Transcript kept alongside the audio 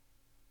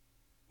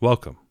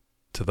Welcome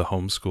to the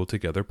Homeschool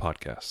Together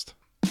podcast.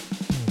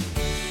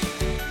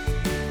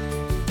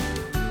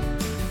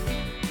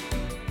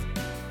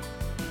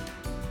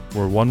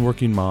 Where one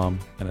working mom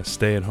and a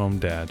stay-at-home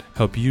dad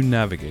help you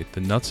navigate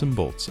the nuts and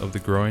bolts of the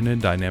growing and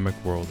dynamic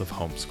world of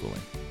homeschooling.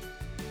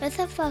 With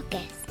a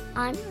focus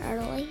on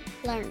early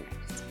learners,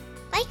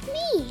 like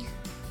me.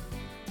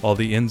 All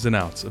the ins and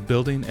outs of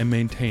building and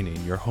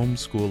maintaining your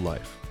homeschool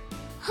life.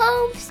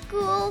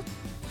 Homeschool.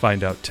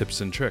 Find out tips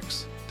and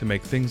tricks to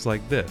make things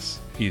like this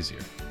easier.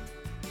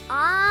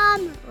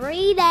 I'm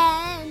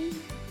reading.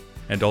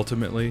 And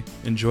ultimately,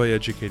 enjoy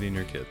educating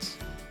your kids.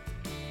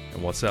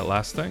 And what's that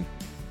last thing?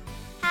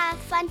 Have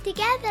fun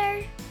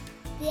together.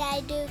 Did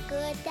I do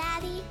good,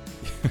 Daddy?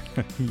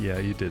 Yeah,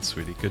 you did,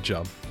 sweetie. Good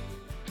job.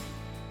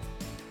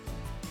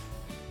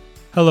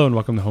 Hello and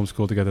welcome to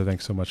Homeschool Together.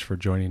 Thanks so much for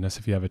joining us.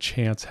 If you have a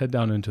chance, head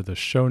down into the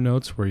show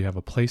notes where you have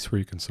a place where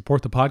you can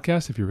support the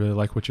podcast if you really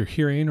like what you're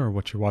hearing or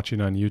what you're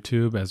watching on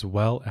YouTube, as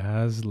well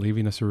as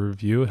leaving us a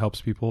review. It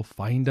helps people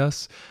find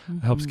us.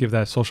 It helps give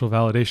that social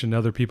validation to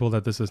other people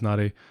that this is not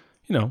a,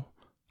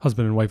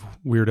 husband and wife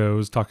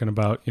weirdos talking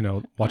about,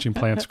 watching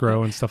plants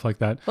grow and stuff like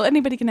that. Well,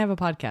 anybody can have a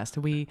podcast.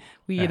 We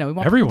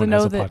want everyone people to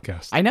know has a that,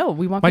 podcast. I know.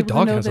 We want My people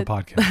dog to know has that, a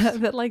podcast.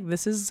 that like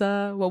this is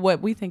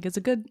what we think is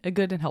a good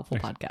and helpful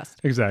podcast.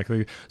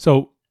 Exactly.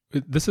 So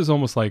this is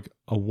almost like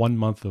a 1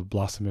 month of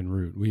Blossom and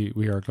Root.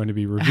 We are going to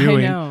be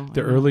reviewing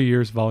the early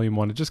years volume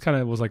 1. It just kind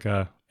of was like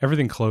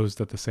everything closed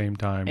at the same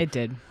time. It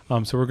did.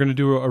 So we're going to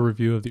do a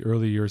review of the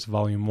early years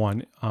volume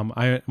 1.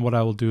 What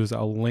I will do is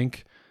I'll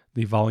link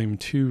the volume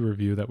 2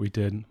 review that we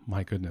did.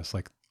 My goodness,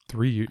 like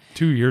 2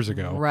 years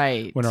ago,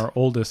 right? When our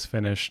oldest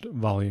finished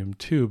volume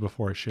 2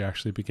 before she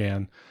actually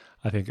began.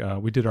 I think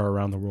we did our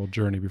Around the World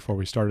journey before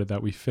we started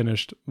that. We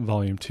finished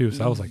volume 2. So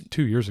that was like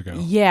 2 years ago.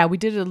 Yeah, we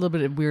did it a little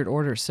bit in weird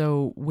order.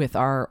 So with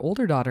our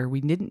older daughter, we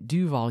didn't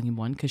do volume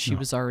 1 because she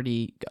was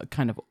already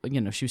kind of,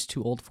 she was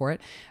too old for it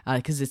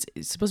because it's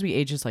supposed to be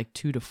ages like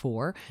 2 to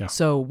 4. Yeah.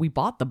 So we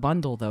bought the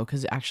bundle though,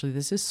 because actually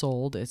this is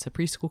sold. It's a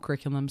preschool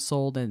curriculum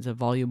sold, and it's a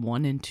volume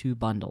 1 and 2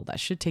 bundle.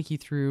 That should take you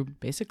through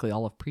basically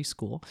all of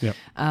preschool. Yep.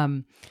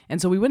 And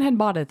so we went ahead and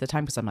bought it at the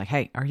time because I'm like,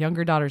 hey, our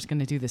younger daughter's going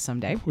to do this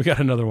someday. We got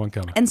another one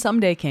coming. And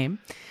someday came.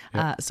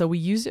 Yep. So we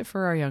used it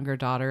for our younger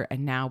daughter,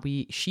 and now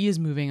she is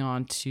moving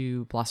on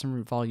to Blossom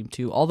Root Volume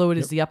 2, although it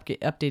is the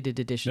updated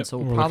edition. Yep. So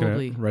we'll We're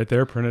probably right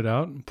there, print it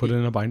out, and put it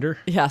in a binder.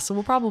 Yeah, so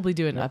we'll probably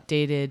do an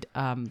updated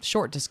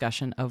short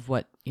discussion of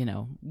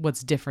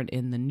what's different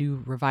in the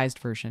new revised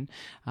version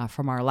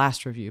from our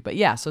last review. But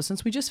yeah, so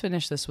since we just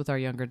finished this with our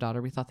younger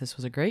daughter, we thought this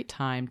was a great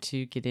time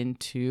to get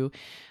into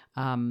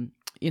some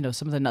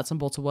of the nuts and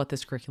bolts of what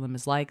this curriculum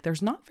is like.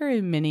 There's not very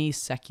many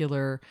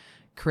secular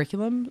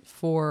curriculum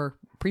for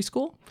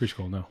preschool.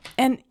 Preschool, no.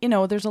 And,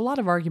 there's a lot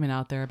of argument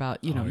out there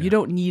about, you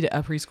don't need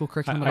a preschool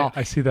curriculum at all.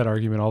 I see that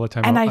argument all the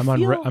time. And I'm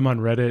on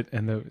Reddit,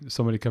 and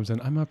somebody comes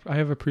in, I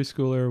have a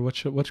preschooler.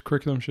 Which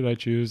curriculum should I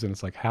choose? And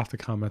it's like half the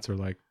comments are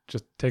like,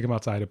 just take them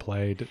outside to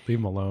play, leave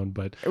them alone.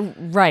 But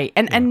right.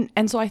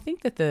 And so I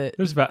think that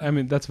that's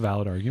a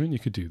valid argument. You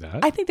could do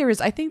that. I think there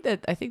is. I think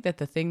that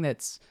the thing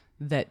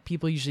that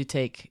people usually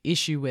take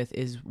issue with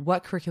is,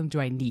 what curriculum do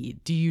I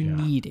need? Do you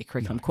need a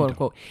curriculum, quote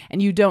unquote?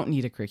 And you don't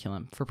need a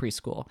curriculum for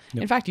preschool.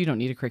 Yep. In fact, you don't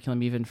need a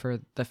curriculum even for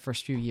the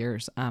first few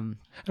years. And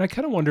I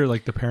kind of wonder,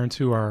 like the parents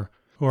who are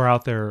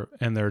out there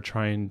and they're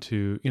trying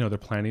to, they're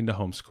planning to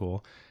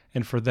homeschool,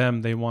 and for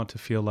them, they want to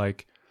feel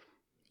like,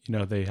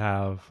 they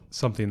have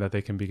something that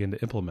they can begin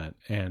to implement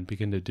and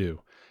begin to do.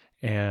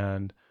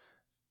 And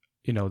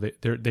they know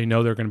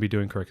they're going to be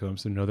doing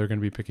curriculums. They know they're going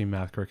to be picking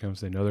math curriculums.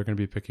 They know they're going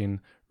to be picking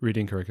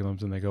reading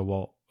curriculums. And they go,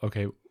 well,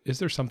 okay, is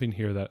there something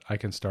here that I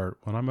can start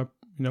when I'm a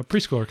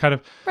preschooler? Kind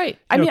of right.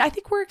 I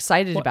think we're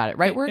excited about it,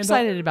 right? We're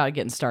excited about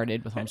getting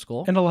started with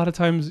homeschool. And a lot of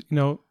times,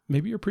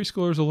 maybe your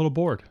preschooler is a little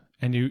bored,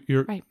 and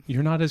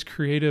you're not as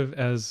creative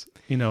as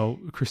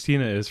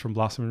Christina is from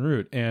Blossom and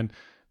Root, and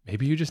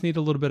maybe you just need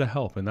a little bit of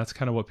help. And that's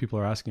kind of what people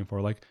are asking for.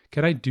 Like,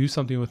 can I do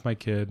something with my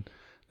kid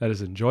that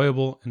is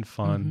enjoyable and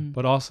fun,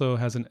 but also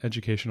has an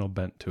educational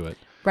bent to it?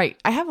 Right.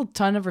 I have a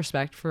ton of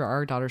respect for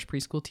our daughter's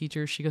preschool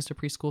teacher. She goes to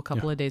preschool a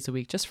couple of days a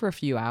week, just for a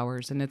few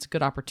hours, and it's a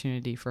good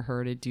opportunity for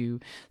her to do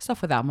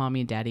stuff without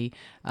mommy and daddy.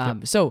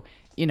 So,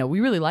 we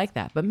really like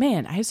that. But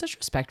man, I have such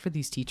respect for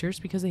these teachers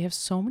because they have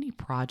so many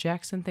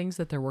projects and things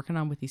that they're working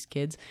on with these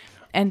kids.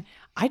 And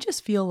I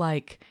just feel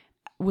like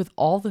with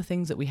all the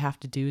things that we have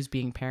to do as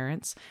being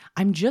parents,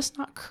 I'm just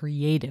not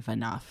creative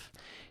enough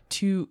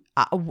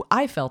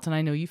I felt, and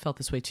I know you felt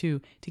this way too,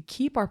 to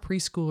keep our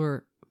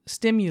preschooler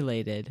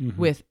stimulated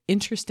with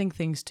interesting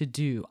things to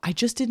do. I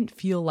just didn't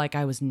feel like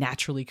I was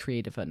naturally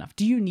creative enough.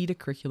 Do you need a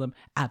curriculum?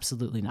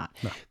 Absolutely not.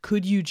 No.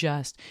 Could you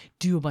just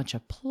do a bunch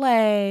of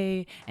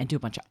play and do a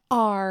bunch of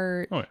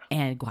art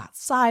and go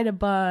outside a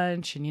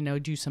bunch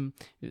and, do some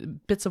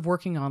bits of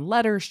working on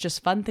letters,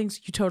 just fun things?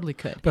 You totally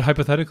could. But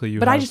hypothetically,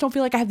 I just don't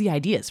feel like I have the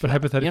ideas. But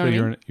hypothetically,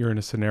 you're in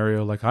a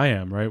scenario like I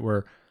am, right?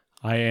 Where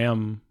I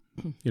am,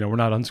 we're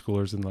not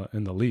unschoolers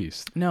in the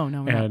least. No.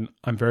 And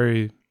I'm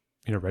very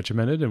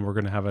regimented, and we're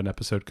going to have an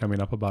episode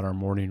coming up about our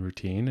morning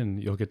routine,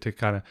 and you'll get to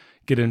kind of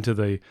get into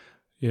the,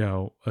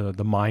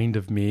 the mind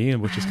of me,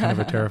 and which is kind of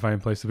a terrifying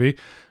place to be.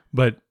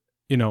 But,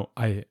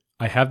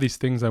 I have these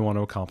things I want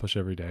to accomplish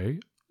every day.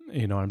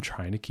 I'm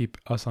trying to keep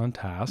us on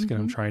task, and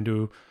I'm trying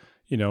to,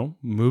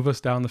 move us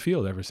down the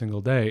field every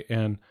single day.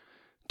 And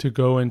to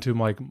go into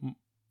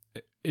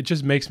it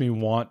just makes me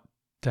want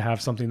to have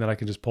something that I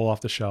can just pull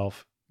off the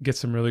shelf, get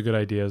some really good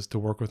ideas to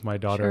work with my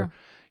daughter.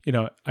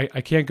 Sure.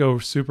 I can't go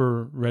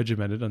super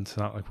regimented, and it's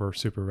not like we're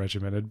super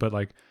regimented, but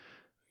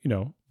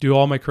do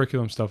all my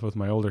curriculum stuff with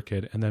my older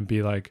kid, and then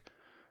be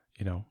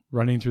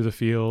running through the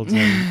fields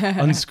and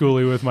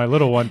unschooly with my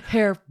little one.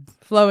 Hair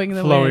flowing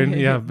the way.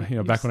 Yeah.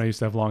 Back when I used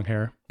to have long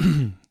hair,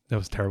 that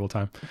was a terrible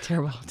time.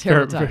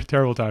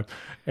 Terrible time.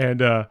 And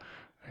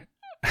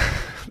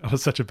that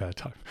was such a bad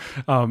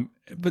time.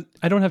 But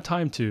I don't have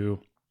time to,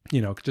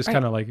 just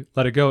kind of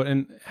let it go,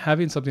 and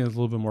having something that's a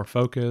little bit more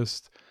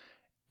focused.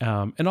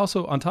 And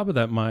also on top of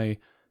that, my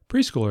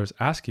preschooler is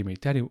asking me,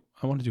 Daddy,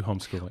 I want to do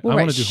homeschooling. Well,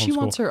 I want to do homeschool. She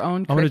wants her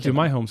own curriculum. I want to do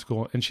my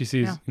homeschool. And she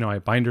sees, I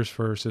have binders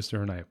for her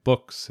sister, and I have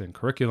books and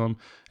curriculum.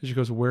 And she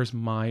goes, where's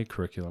my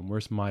curriculum?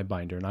 Where's my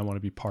binder? And I want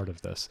to be part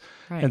of this.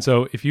 Right. And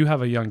so if you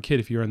have a young kid,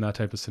 if you're in that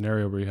type of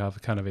scenario where you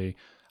have kind of a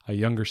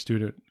younger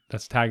student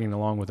that's tagging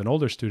along with an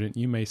older student,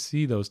 you may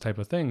see those type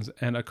of things.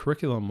 And a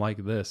curriculum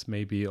like this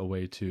may be a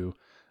way to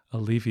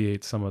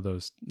alleviate some of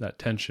that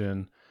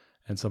tension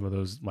and some of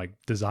those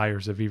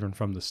desires of even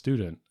from the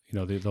student,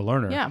 the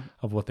learner,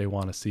 of what they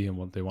want to see and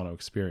what they want to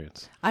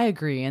experience. I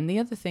agree. And the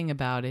other thing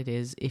about it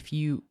is if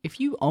you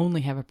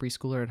only have a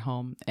preschooler at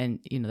home, and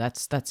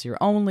that's your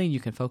only, you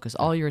can focus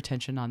all your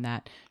attention on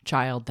that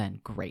child, then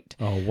great.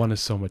 Oh, one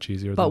is so much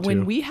easier but than when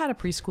two. we had a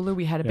preschooler,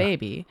 we had a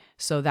baby,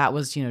 so that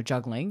was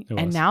juggling.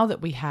 And now that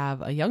we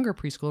have a younger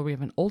preschooler, we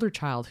have an older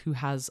child who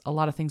has a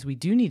lot of things we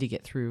do need to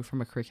get through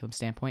from a curriculum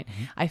standpoint.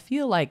 I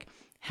feel like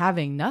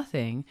having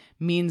nothing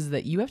means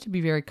that you have to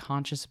be very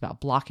conscious about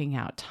blocking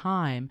out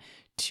time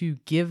to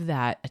give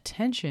that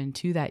attention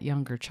to that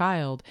younger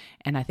child.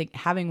 And I think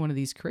having one of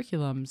these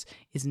curriculums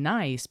is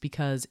nice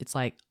because it's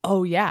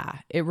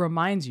it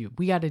reminds you,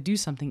 we got to do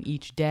something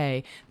each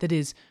day that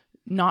is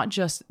not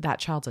just that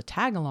child's a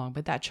tag along,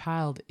 but that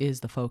child is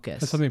the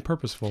focus. That's something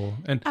purposeful.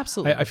 And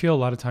absolutely. I feel a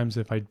lot of times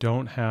if I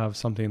don't have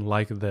something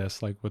like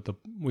this, like with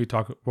we'll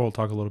talk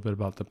a little bit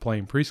about the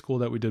playing preschool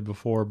that we did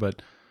before,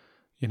 but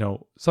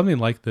something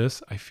like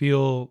this, I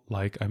feel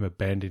like I'm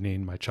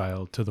abandoning my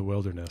child to the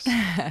wilderness.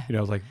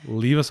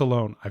 Leave us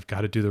alone. I've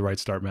got to do the Right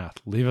Start math.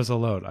 Leave us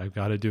alone. I've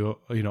got to do,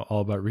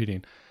 all about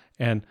reading.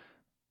 And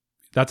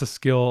that's a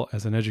skill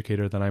as an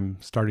educator that I'm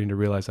starting to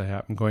realize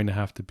I'm going to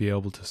have to be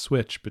able to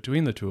switch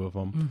between the two of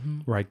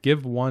them, where I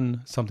give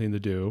one something to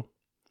do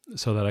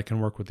so that I can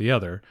work with the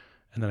other.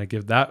 And then I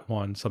give that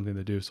one something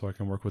to do so I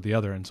can work with the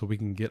other. And so we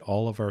can get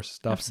all of our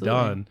stuff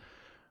done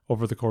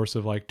over the course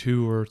of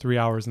 2 or 3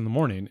 hours in the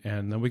morning,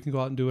 and then we can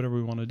go out and do whatever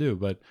we want to do.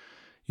 But,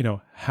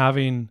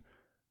 having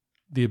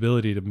the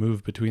ability to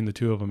move between the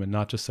two of them and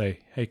not just say,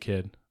 hey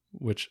kid,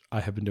 which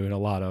I have been doing a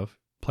lot of,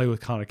 play with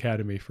Khan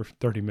Academy for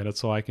 30 minutes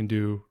so I can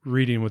do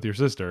reading with your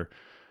sister.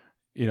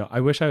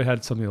 I wish I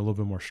had something a little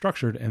bit more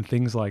structured, and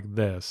things like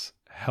this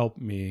help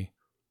me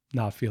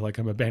not feel like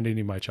I'm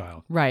abandoning my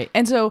child. Right.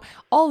 And so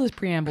all this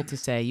preamble to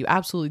say, you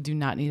absolutely do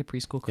not need a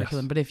preschool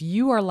curriculum. Yes. But if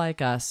you are like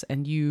us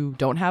and you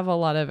don't have a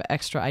lot of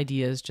extra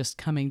ideas just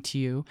coming to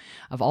you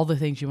of all the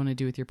things you want to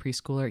do with your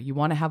preschooler, you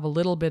want to have a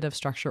little bit of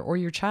structure, or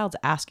your child's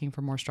asking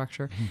for more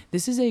structure,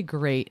 this is a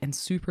great and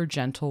super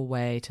gentle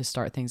way to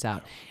start things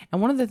out.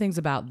 And one of the things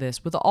about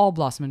this with all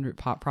Blossom and Root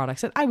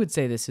products, and I would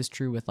say this is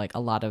true with a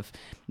lot of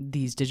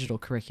these digital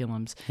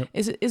curriculums,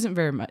 is it isn't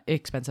very much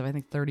expensive. I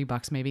think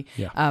 $30 maybe.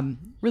 Yeah.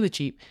 Really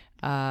cheap.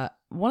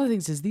 One of the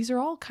things is these are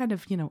all kind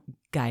of,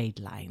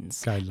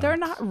 guidelines. They're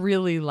not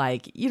really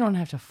you don't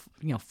have to,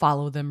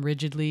 follow them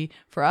rigidly.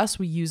 For us,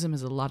 we use them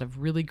as a lot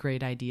of really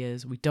great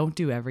ideas. We don't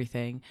do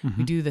everything.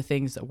 We do the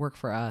things that work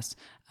for us.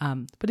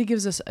 But it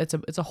gives us,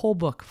 it's a whole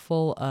book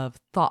full of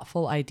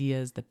thoughtful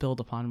ideas that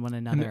build upon one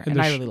another.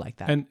 And I really like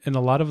that. And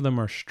a lot of them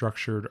are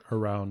structured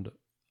around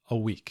a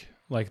week.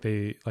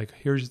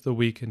 Here's the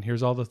week and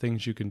here's all the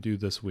things you can do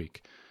this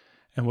week.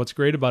 And what's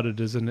great about it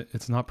is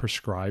it's not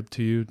prescribed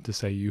to you to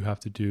say you have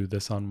to do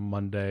this on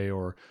Monday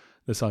or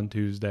this on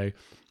Tuesday.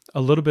 A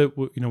little bit,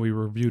 we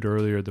reviewed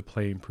earlier the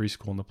Playing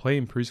Preschool, and the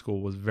Playing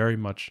Preschool was very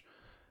much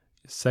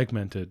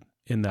segmented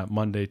in that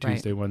Monday,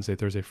 Tuesday, Wednesday,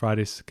 Thursday,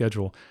 Friday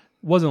schedule.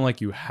 It wasn't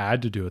like you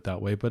had to do it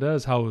that way, but that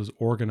is how it was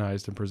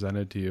organized and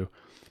presented to you.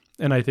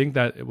 And I think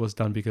that it was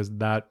done because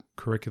that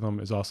curriculum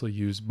is also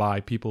used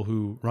by people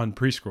who run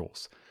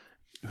preschools,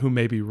 who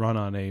maybe run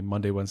on a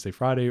Monday, Wednesday,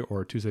 Friday,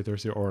 or Tuesday,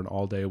 Thursday, or an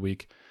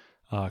all-day-a-week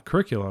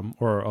curriculum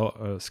or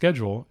a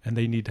schedule, and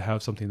they need to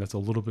have something that's a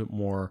little bit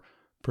more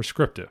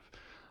prescriptive.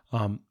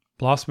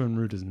 Blossom and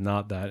Root is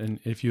not that.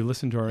 And if you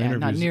listen to our interviews...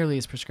 not nearly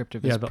as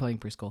prescriptive as Playing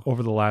Preschool.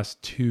 Over the last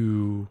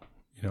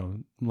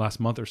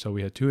month or so,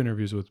 we had 2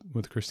 interviews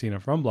with Christina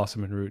from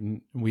Blossom and Root,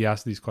 and we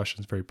asked these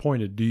questions very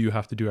pointed. Do you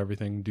have to do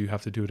everything? Do you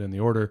have to do it in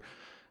the order?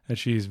 And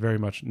she's very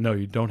much, no,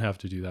 you don't have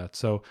to do that.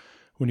 So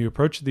when you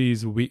approach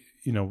this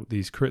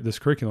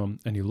curriculum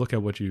and you look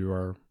at what you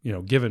are,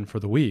 given for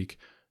the week,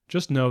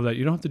 just know that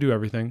you don't have to do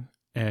everything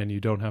and you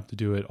don't have to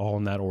do it all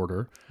in that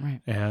order.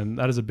 Right. And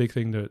that is a big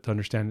thing to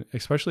understand,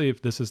 especially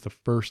if this is the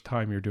first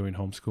time you're doing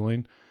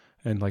homeschooling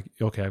and like,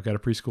 okay, I've got a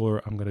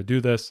preschooler, I'm going to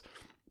do this.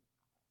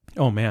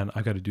 Oh man,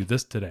 I got to do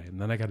this today.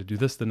 And then I got to do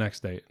this the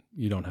next day.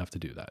 You don't have to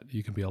do that.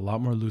 You can be a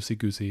lot more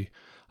loosey-goosey,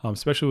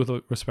 especially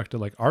with respect to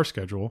like our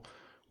schedule,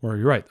 where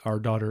you're right. Our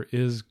daughter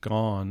is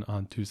gone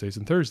on Tuesdays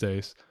and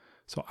Thursdays.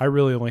 So I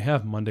really only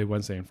have Monday,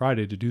 Wednesday, and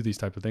Friday to do these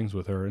type of things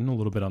with her, and a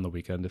little bit on the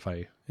weekend if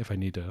I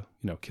need to,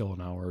 kill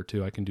an hour or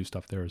two, I can do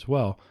stuff there as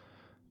well.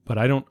 But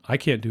I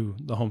can't do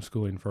the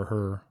homeschooling for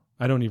her.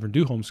 I don't even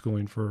do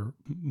homeschooling for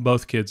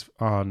both kids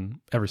on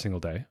every single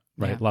day,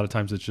 right? Yeah. A lot of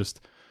times it's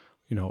just,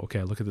 okay,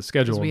 I look at the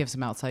schedule. Because we have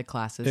some outside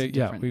classes.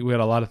 Yeah, we had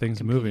a lot of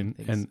things moving,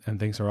 things. and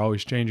things are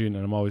always changing,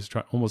 and I'm always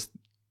almost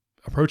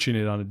approaching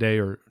it on a day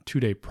or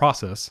 2-day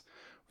process,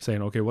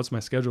 saying, okay, what's my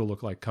schedule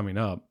look like coming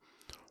up?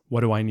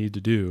 What do I need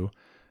to do?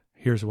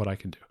 Here's what I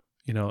can do,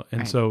 and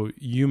Right. so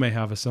you may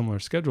have a similar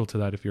schedule to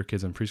that if your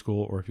kid's in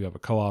preschool, or if you have a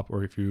co-op,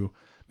 or if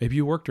maybe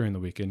you work during the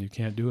week and you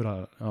can't do it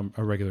on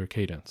a regular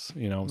cadence,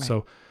 Right.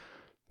 So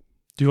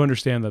do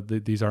understand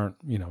that these aren't,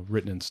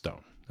 written in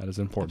stone. That is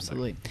important.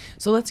 Absolutely.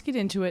 So let's get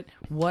into it.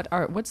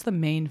 What's the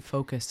main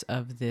focus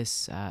of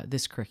this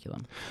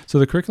curriculum? So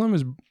the curriculum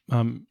is,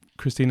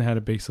 Christina had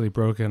it basically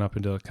broken up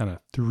into kind of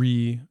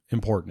 3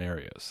 important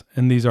areas.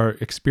 And these are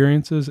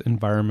experiences,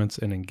 environments,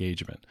 and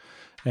engagement.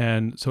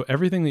 And so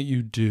everything that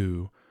you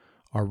do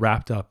are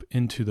wrapped up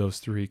into those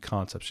 3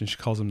 concepts. And she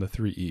calls them the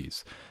 3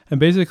 E's. And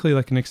basically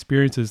like an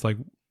experience is like,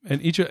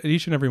 and each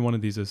and every one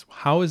of these is,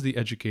 how is the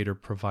educator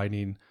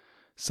providing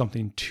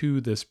something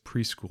to this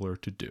preschooler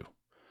to do?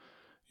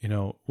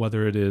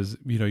 Whether it is,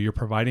 you're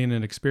providing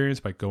an experience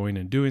by going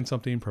and doing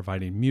something,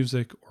 providing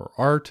music or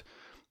art,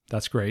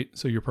 that's great.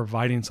 So you're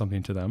providing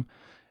something to them.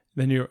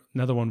 Then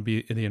another one would be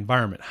in the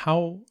environment.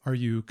 How are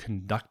you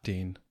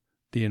conducting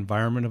the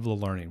environment of the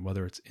learning,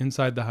 whether it's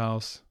inside the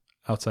house,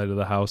 outside of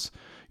the house?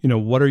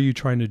 What are you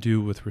trying to do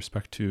with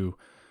respect to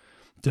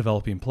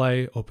developing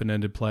play,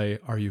 open-ended play?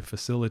 Are you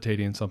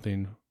facilitating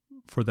something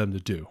for them to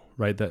do,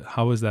 right?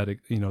 How is that,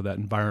 that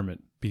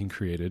environment being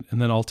created?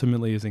 And then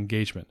ultimately is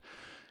engagement.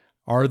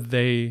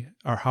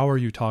 How are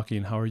you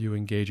talking? How are you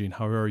engaging?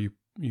 How are you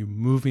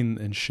moving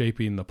and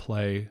shaping the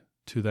play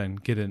to then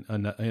get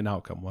an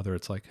outcome? Whether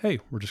it's like, hey,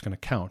 we're just going to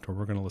count, or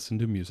we're going to listen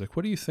to music.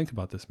 What do you think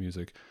about this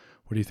music?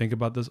 What do you think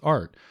about this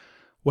art?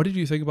 What did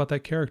you think about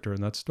that character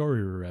and that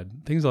story we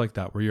read? Things like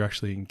that, where you're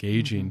actually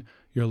engaging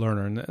your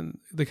learner. And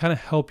they kind of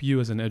help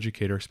you as an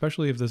educator,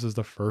 especially if this is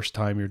the first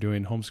time you're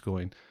doing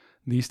homeschooling.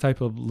 These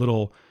type of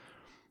little,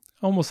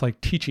 almost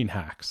like teaching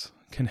hacks,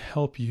 can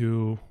help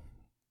you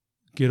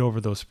get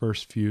over those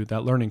first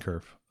that learning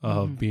curve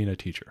of being a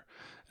teacher,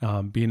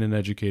 being an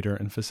educator,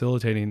 and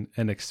facilitating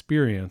an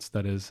experience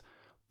that is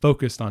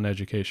focused on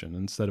education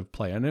instead of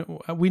play. And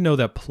we know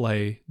that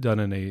play done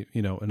in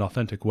an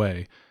authentic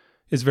way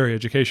is very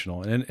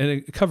educational, and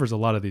it covers a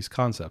lot of these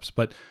concepts.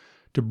 But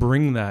to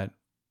bring that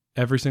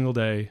every single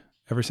day,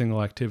 every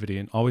single activity,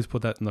 and always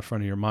put that in the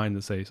front of your mind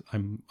to say,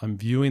 I'm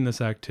viewing this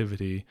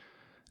activity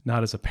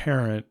not as a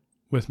parent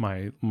with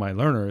my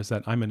learner, is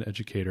that I'm an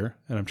educator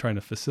and I'm trying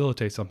to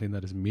facilitate something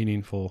that is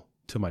meaningful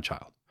to my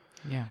child.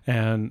 Yeah.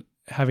 And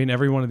having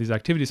every one of these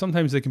activities,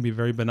 sometimes they can be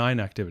very benign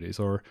activities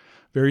or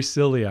very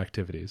silly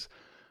activities,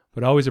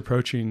 but always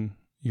approaching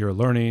your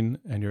learning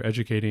and your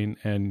educating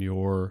and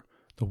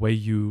the way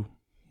you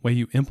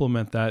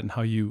implement that and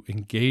how you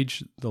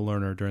engage the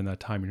learner during that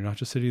time. You're not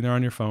just sitting there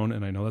on your phone.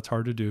 And I know that's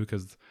hard to do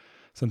because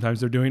sometimes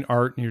they're doing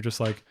art and you're just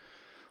like,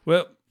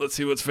 well, let's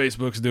see what's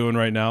Facebook's doing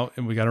right now.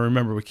 And we got to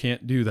remember, we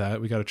can't do that.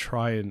 We got to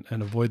try and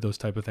avoid those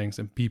type of things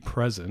and be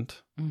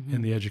present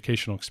in the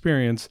educational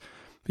experience,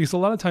 because a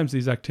lot of times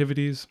these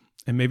activities,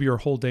 and maybe your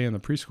whole day in the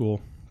preschool,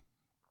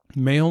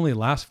 may only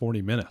last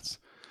 40 minutes.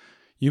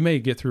 You may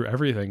get through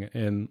everything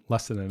in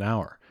less than an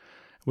hour,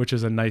 which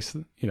is a nice,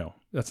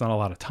 that's not a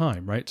lot of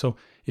time, right? So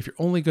if you're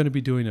only going to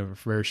be doing it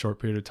for a very short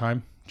period of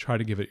time, try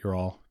to give it your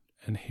all.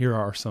 And here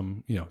are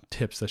some,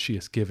 tips that she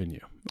has given you.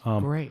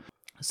 Great.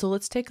 So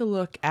let's take a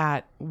look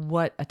at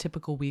what a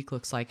typical week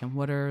looks like and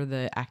what are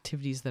the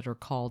activities that are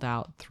called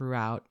out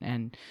throughout,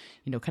 and,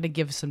 kind of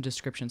give some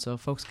description so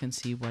folks can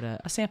see what a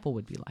sample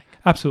would be like.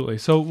 Absolutely.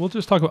 So we'll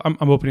just talk about,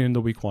 I'm opening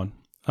into week 1.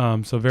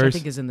 So Which I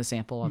think is in the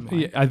sample online.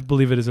 Yeah, I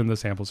believe it is in the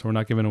sample, so we're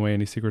not giving away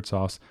any secret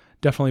sauce.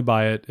 Definitely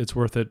buy it. It's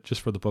worth it just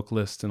for the book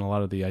list and a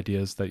lot of the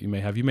ideas that you may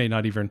have. You may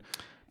not even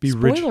be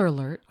Spoiler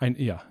alert.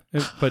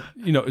 But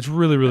it's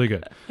really, really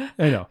good.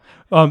 I know.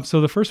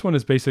 So the first one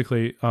is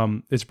basically,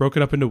 it's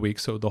broken up into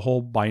weeks. So the whole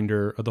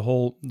binder, or the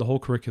whole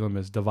curriculum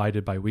is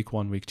divided by week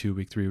 1, week 2,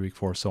 week 3, week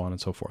 4, so on and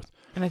so forth.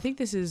 And I think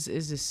this is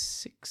this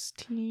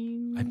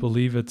 16? I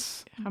believe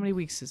it's... How many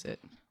weeks is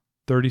it?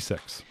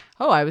 36.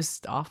 Oh, I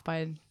was off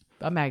by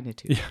a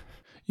magnitude. Yeah.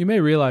 You may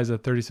realize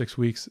that 36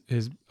 weeks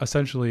is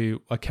essentially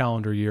a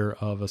calendar year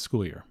of a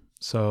school year.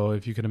 So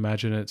if you can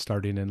imagine it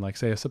starting in like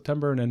say a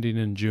September and ending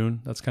in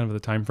June, that's kind of the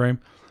time frame.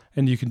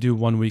 And you can do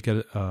 1 week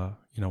at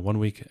 1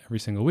 week every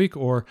single week,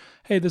 or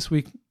hey, this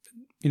week,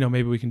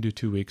 maybe we can do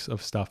 2 weeks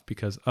of stuff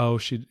because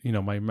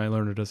my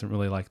learner doesn't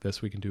really like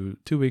this. We can do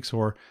 2 weeks,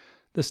 or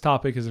this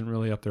topic isn't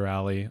really up their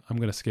alley. I'm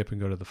going to skip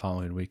and go to the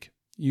following week.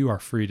 You are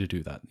free to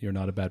do that. You're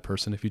not a bad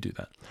person if you do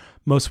that.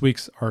 Most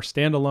weeks are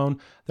standalone.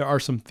 There are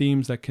some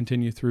themes that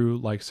continue through,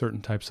 like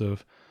certain types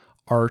of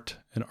art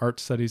and art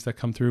studies that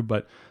come through,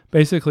 but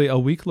basically a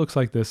week looks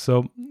like this.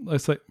 So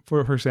let's like,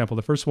 for example,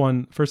 the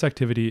first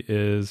activity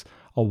is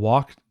a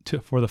walk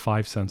for the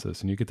 5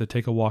 senses, and you get to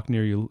take a walk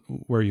near you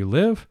where you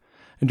live.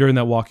 And during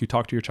that walk, you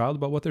talk to your child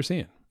about what they're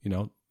seeing.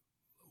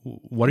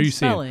 What are you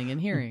seeing? Smelling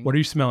and hearing. What are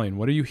you smelling?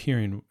 What are you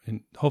hearing?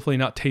 And hopefully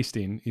not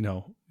tasting,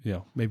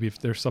 maybe if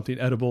there's something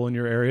edible in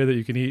your area that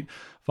you can eat,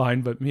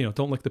 fine. But,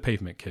 don't lick the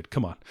pavement, kid.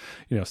 Come on,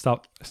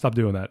 stop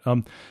doing that.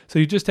 So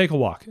you just take a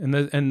walk, and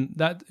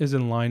that is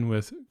in line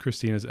with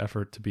Christina's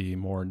effort to be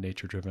more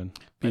nature driven,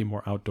 be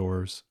more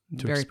outdoors,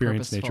 to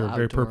experience nature,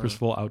 very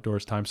purposeful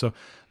outdoors time. So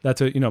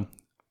that's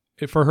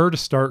for her to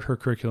start her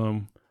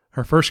curriculum,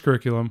 her first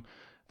curriculum,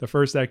 the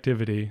first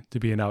activity to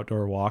be an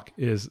outdoor walk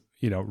is,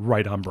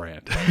 right on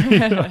brand,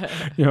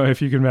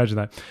 if you can imagine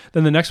that.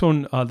 Then the next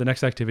one, the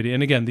next activity,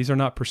 and again, these are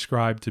not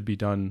prescribed to be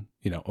done,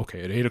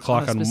 okay, at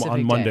 8:00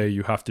 on Monday,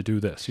 you have to do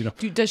this,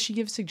 Does she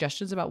give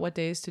suggestions about what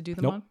days to do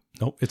them on?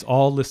 Nope. It's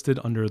all listed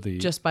under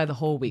just by the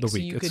whole week. The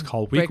week. So it's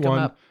called week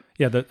 1.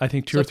 Yeah. I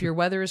think 2 or 3. If your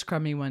weather is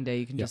crummy one day,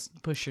 you can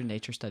just push your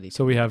nature study.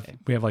 So we have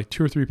like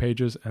 2 or 3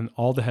 pages, and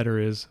all the header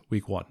is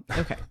week 1.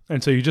 Okay.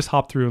 And so you just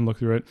hop through and look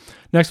through it.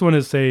 Next one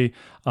is it's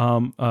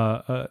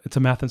a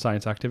math and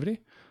science activity.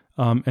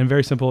 And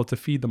very simple. It's a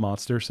feed the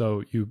monster.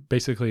 So you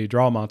basically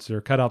draw a monster,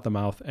 cut out the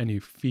mouth, and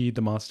you feed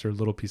the monster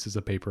little pieces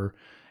of paper,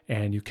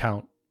 and you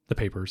count the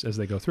papers as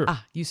they go through.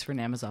 Use for an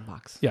Amazon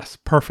box. Yes,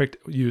 perfect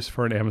use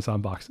for an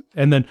Amazon box.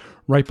 And then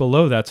right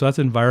below that, so that's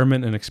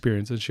environment and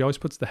experience. And she always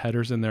puts the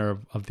headers in there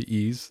of the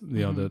E's,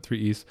 the 3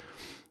 E's.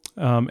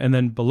 And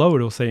then below it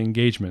will say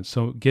engagement.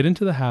 So get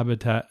into the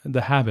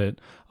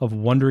habit of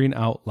wondering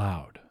out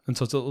loud. And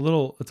so it's a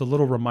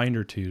little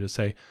reminder to you to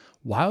say,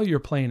 while you're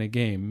playing a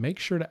game, make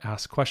sure to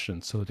ask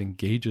questions so it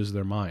engages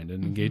their mind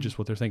and engages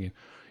what they're thinking.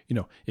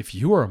 If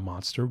you were a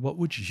monster, what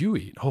would you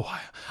eat? Oh,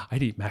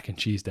 I'd eat mac and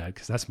cheese, Dad,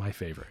 because that's my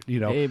favorite.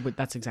 But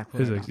that's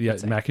exactly what yeah,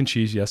 mac and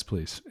cheese, yes,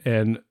 please.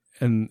 And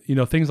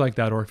things like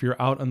that. Or if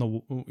you're out in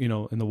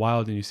the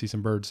wild and you see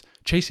some birds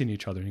chasing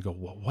each other, and you go,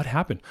 well, what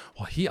happened?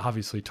 Well, he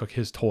obviously took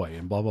his toy,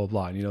 and blah blah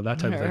blah. And, that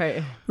type of thing.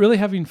 Right. Really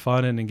having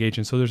fun and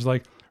engaging. So there's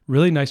like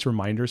really nice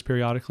reminders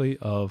periodically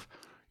of,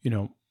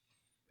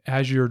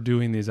 as you're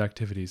doing these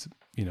activities,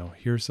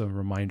 here's a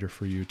reminder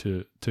for you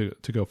to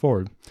go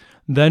forward.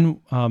 Then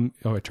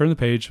I turn the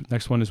page.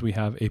 Next one is we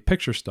have a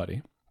picture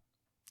study.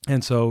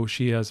 And so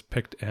she has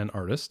picked an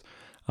artist,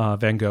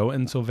 Van Gogh.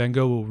 And so Van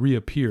Gogh will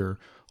reappear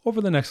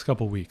over the next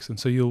couple weeks. And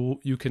so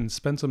you can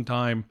spend some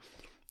time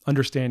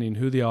understanding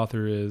who the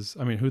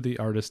who the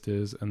artist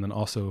is, and then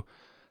also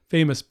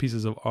famous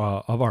pieces of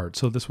art.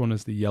 So this one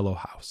is the Yellow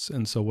House.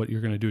 And so what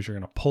you're going to do is you're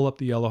going to pull up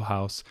the Yellow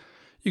House.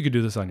 You could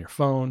do this on your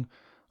phone,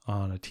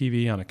 on a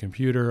TV, on a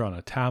computer, on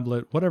a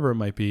tablet, whatever it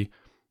might be.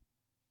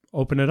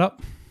 Open it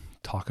up.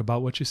 Talk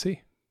about what you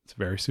see. It's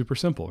very super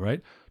simple,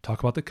 right? Talk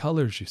about the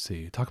colors you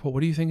see. Talk about what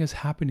do you think is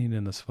happening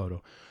in this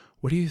photo?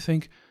 What do you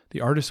think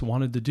the artist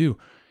wanted to do?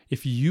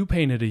 If you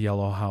painted a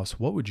yellow house,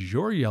 what would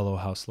your yellow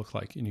house look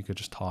like? And you could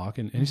just talk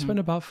and you spend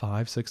about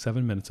 5, 6,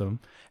 7 minutes of them.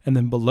 And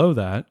then below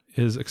that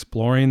is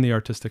exploring the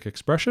artistic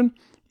expression.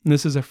 And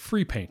this is a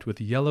free paint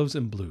with yellows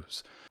and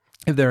blues.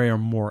 If they are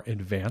more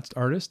advanced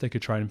artists, they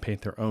could try and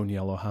paint their own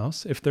yellow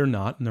house. If they're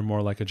not, and they're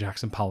more like a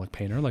Jackson Pollock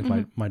painter, like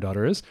my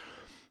daughter is,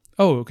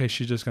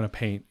 she's just going to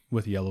paint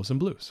with yellows and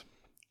blues.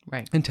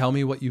 Right. And tell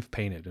me what you've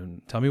painted,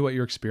 and tell me what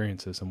your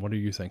experience is, and what are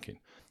you thinking?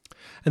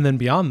 And then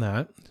beyond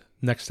that,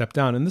 next step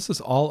down, and this is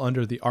all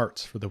under the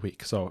arts for the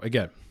week. So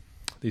again,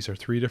 these are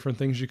 3 different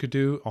things you could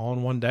do all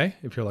in one day.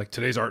 If you're like,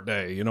 today's art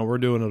day, we're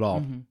doing it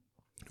all.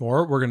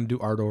 Or we're going to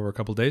do art over a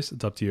couple of days.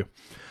 It's up to you.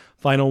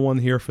 Final one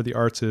here for the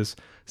arts is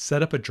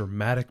set up a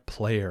dramatic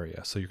play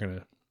area. So you're going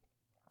to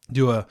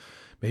do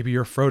maybe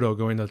you're Frodo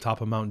going to the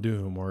top of Mount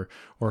Doom, or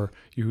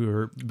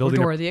you're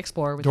building Dora the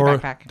Explorer with a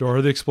backpack.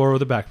 Dora the Explorer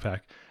with a backpack,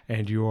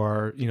 and you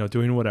are,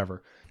 doing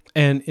whatever.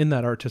 And in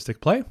that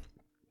artistic play,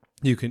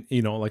 you can,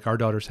 like our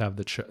daughters have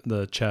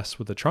the chest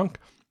with the trunk.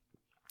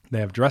 They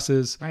have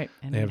dresses, right?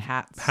 And they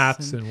have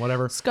hats and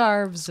whatever,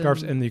 scarves,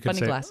 and you can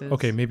say, glasses.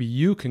 Okay, maybe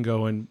you can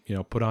go and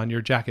put on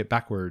your jacket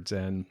backwards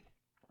and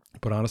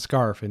put on a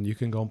scarf, and you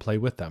can go and play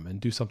with them and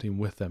do something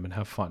with them and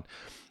have fun.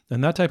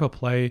 And that type of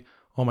play,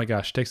 oh my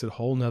gosh, takes it a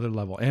whole nother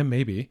level. And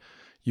maybe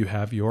you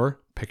have your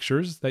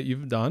pictures that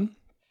you've done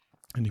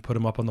and you put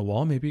them up on the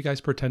wall. Maybe you guys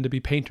pretend to be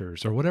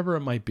painters or whatever it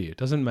might be. It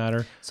doesn't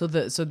matter. So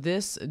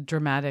this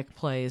dramatic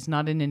play is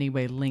not in any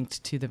way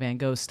linked to the Van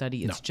Gogh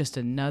study. It's just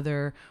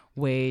another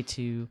way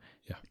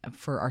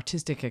for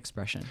artistic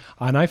expression.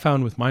 And I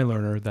found with my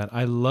learner that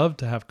I love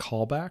to have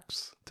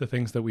callbacks to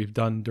things that we've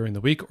done during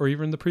the week or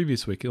even the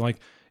previous week. Like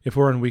if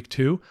we're in week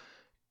 2,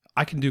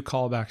 I can do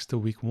callbacks to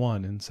week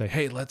 1 and say,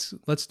 hey, let's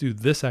do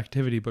this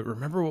activity. But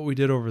remember what we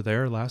did over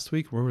there last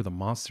week? Where were the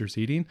monsters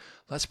eating?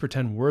 Let's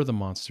pretend we're the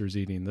monsters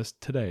eating this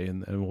today,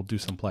 and we'll do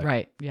some play.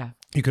 Right. Yeah.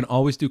 You can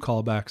always do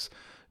callbacks.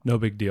 No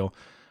big deal.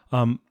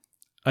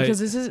 Because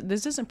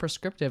this isn't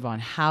prescriptive on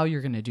how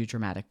you're going to do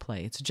dramatic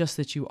play. It's just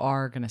that you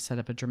are going to set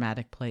up a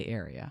dramatic play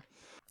area.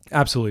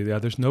 Absolutely. Yeah.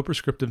 There's no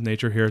prescriptive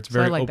nature here. It's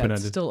very open-ended.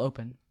 It's still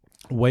open.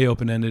 Way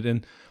open-ended.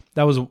 And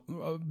that was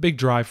a big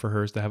drive for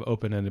her, is to have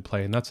open-ended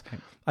play. And that's,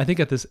 I think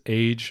at this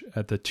age,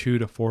 at the 2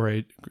 to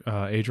 4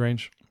 age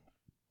range,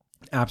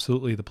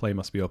 absolutely the play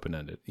must be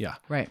open-ended. Yeah.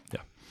 Right.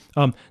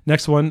 Yeah.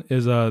 Next one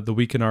is the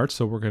week in arts.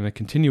 So we're going to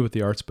continue with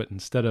the arts, but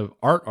instead of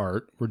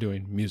art, we're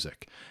doing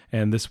music.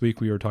 And this week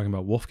we were talking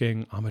about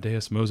Wolfgang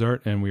Amadeus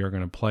Mozart, and we are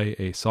going to play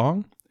a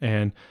song.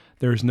 And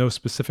there's no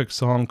specific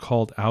song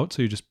called out,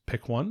 so you just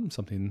pick one,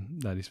 something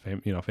that he's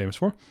famous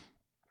for,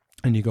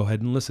 and you go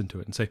ahead and listen to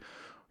it and say,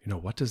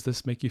 what does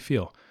this make you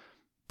feel?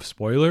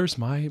 Spoilers,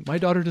 my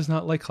daughter does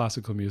not like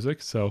classical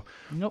music, so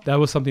Nope. that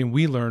was something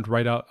we learned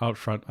right out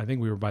front. I think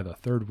we were by the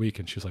 3rd week,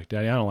 and she was like,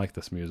 Daddy, I don't like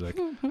this music.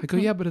 I go,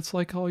 yeah, but it's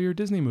like all your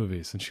Disney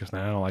movies. And she goes,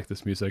 nah, I don't like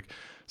this music.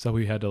 So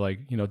we had to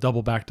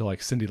double back to like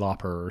Cyndi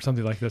Lauper or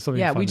something like this.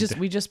 Yeah, we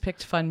just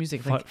picked fun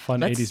music,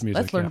 fun 80s music.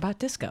 Let's learn about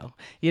disco,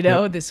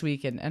 this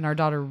week, and our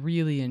daughter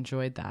really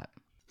enjoyed that.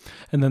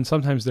 And then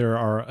sometimes there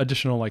are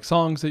additional like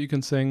songs that you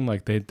can sing.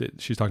 Like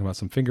she's talking about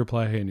some finger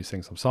play, and you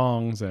sing some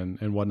songs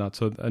and whatnot.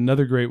 So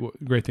another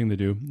great thing to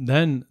do.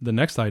 Then the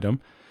next item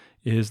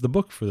is the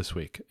book for this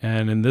week.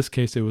 And in this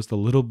case, it was The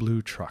Little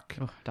Blue Truck.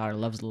 Oh, daughter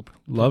loves the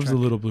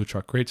Little Blue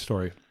Truck. Great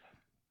story.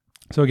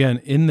 So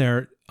again, in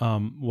there,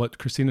 what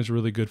Christina's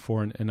really good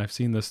for, and I've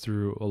seen this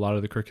through a lot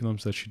of the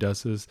curriculums that she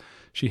does, is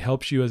she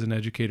helps you as an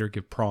educator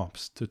give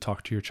prompts to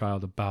talk to your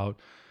child about,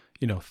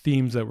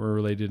 themes that were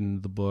related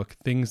in the book,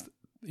 things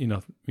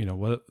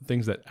what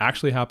things that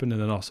actually happened,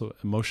 and then also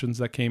emotions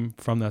that came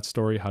from that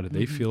story. How did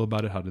they feel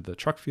about it? How did the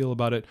truck feel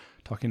about it?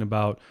 Talking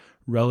about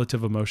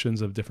relative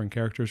emotions of different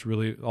characters,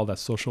 really all that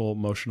social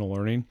emotional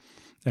learning,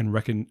 and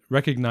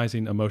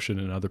recognizing emotion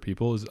in other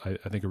people is,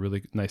 I think, a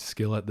really nice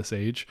skill at this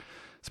age,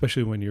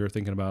 especially when you're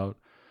thinking about,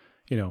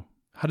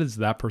 how does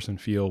that person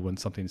feel when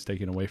something's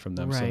taken away from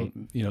them? Right.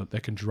 So,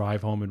 that can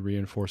drive home and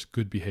reinforce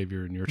good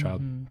behavior in your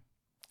child.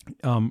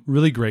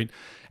 Really great.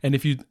 And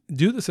if you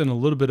do this in a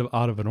little bit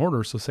out of an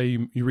order, so say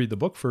you read the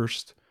book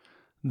first,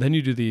 then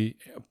you do the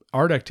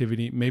art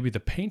activity, maybe the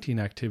painting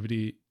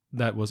activity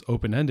that was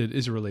open-ended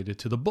is related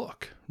to the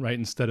book, right?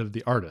 Instead of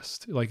the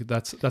artist. Like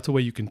that's a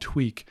way you can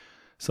tweak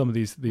some of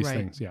these right.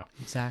 things. Yeah,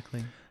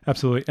 exactly.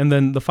 Absolutely. And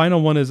then the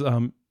final one is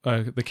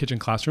the kitchen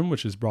classroom,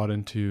 which is brought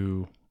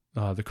into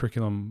the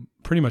curriculum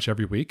pretty much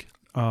every week.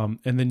 And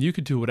then you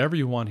could do whatever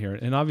you want here.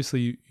 And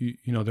obviously,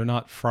 they're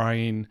not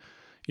frying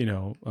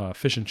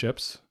fish and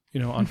chips,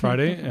 on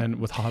Friday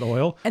and with hot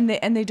oil. And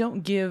they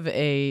don't give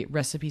a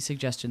recipe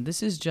suggestion.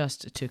 This is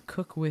just to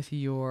cook with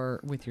your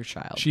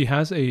child. She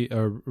has a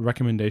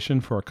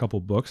recommendation for a couple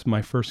books.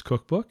 My First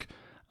Cookbook,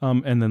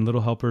 and then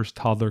Little Helper's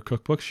Toddler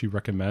Cookbook she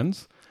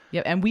recommends.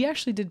 Yeah, and we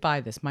actually did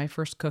buy this, My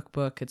First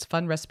Cookbook. It's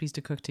fun recipes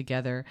to cook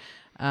together.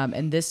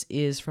 And this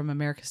is from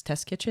America's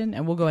Test Kitchen,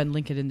 and we'll go ahead and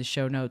link it in the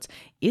show notes.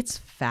 It's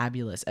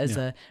fabulous as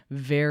a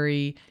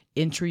very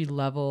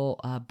entry-level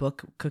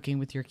book cooking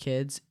with your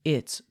kids.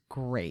 It's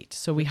great.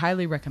 So we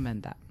highly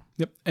recommend that.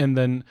 Yep. And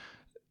then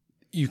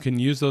you can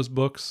use those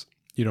books.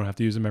 You don't have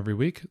to use them every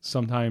week.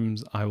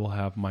 Sometimes I will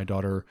have my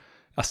daughter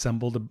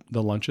assemble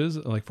the lunches.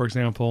 Like, for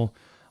example,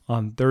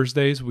 on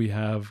Thursdays, we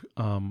have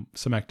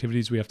some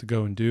activities we have to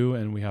go and do,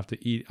 and we have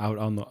to eat out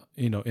on the,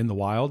 in the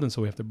wild. And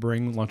so we have to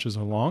bring lunches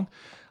along.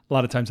 A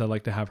lot of times I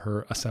like to have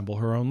her assemble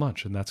her own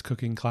lunch, and that's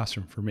cooking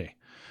classroom for me,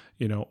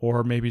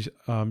 or maybe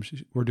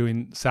we're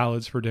doing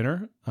salads for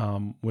dinner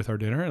with our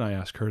dinner. And I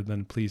ask her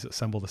then please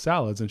assemble the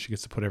salads, and she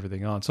gets to put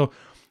everything on. So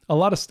a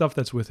lot of stuff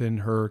that's within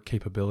her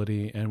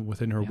capability and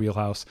within her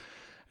wheelhouse,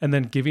 and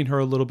then giving her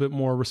a little bit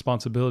more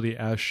responsibility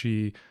as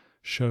she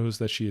shows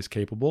that she is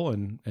capable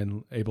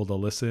and able to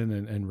listen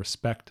and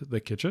respect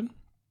the kitchen.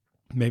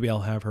 Maybe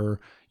I'll have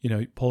her,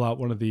 pull out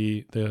one of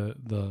the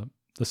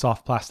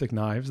soft plastic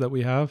knives that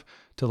we have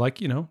to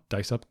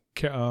dice up,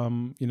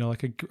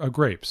 like a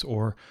grapes,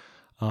 or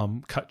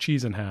cut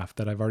cheese in half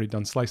that I've already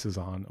done slices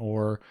on,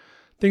 or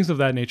things of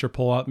that nature,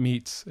 pull out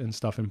meats and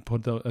stuff and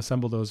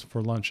assemble those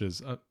for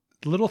lunches.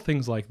 Little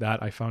things like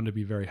that I found to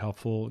be very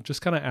helpful,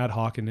 just kind of ad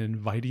hoc, and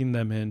inviting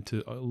them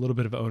into a little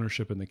bit of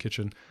ownership in the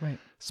kitchen, right?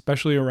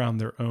 Especially around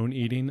their own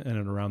eating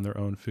and around their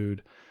own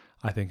food,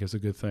 I think is a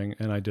good thing.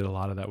 And I did a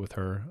lot of that with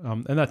her.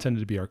 And that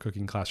tended to be our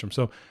cooking classroom.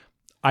 So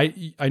I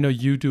know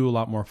you do a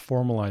lot more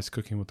formalized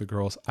cooking with the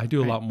girls. I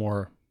do a lot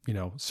more,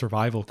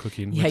 survival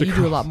cooking with the girls. Yeah,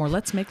 you do a lot more.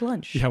 Let's make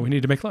lunch. Yeah, we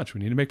need to make lunch. We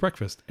need to make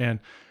breakfast.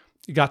 And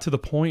it got to the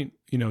point,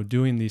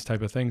 doing these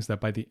type of things, that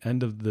by the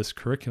end of this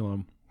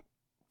curriculum,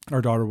 our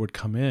daughter would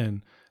come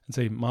in and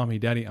say, Mommy,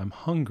 Daddy, I'm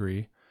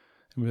hungry.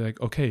 And we'd be like,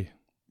 okay,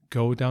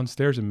 go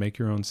downstairs and make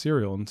your own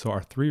cereal. And so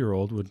our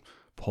 3-year-old would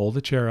pull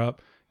the chair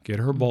up, get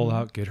her bowl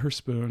out, get her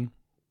spoon,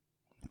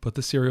 put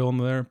the cereal in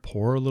there,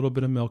 pour a little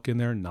bit of milk in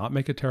there, not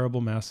make a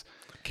terrible mess,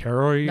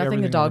 carry Nothing the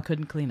everything dog in.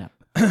 couldn't clean up.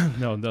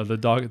 No, the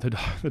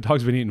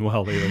dog's been eating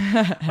well lately.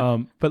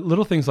 But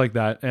little things like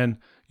that, and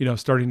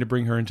starting to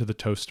bring her into the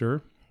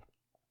toaster,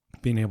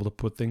 being able to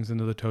put things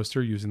into the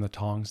toaster, using the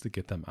tongs to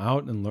get them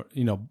out, and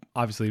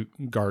obviously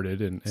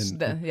guarded and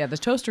The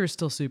toaster is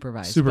still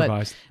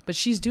supervised. But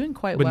she's doing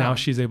quite But well. now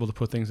she's able to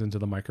put things into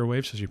the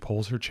microwave. So she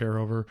pulls her chair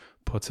over,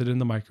 puts it in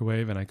the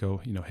microwave, and I go,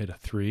 hit a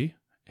 3,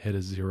 hit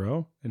a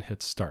 0, and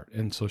hit start.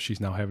 And so she's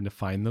now having to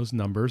find those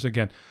numbers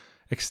again,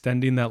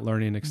 extending that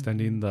learning,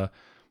 extending the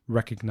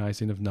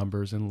recognizing of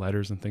numbers and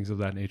letters and things of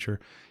that nature.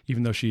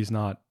 Even though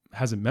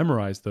hasn't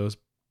memorized those,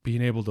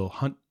 being able to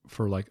hunt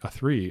for like a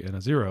 3 and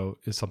a 0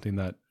 is something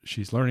that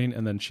she's learning.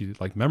 And then she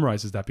like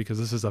memorizes that because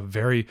this is a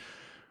very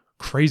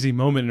crazy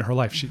moment in her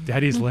life.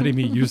 Daddy's letting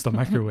me use the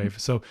microwave.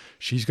 So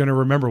she's going to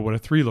remember what a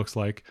 3 looks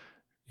like,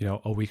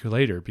 a week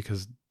later,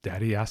 because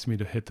Daddy asked me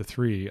to hit the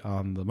 3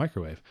 on the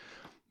microwave.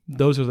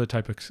 Those are the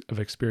type of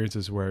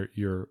experiences where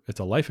it's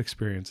a life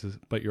experience,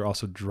 but you're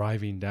also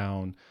driving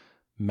down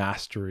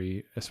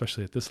mastery,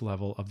 especially at this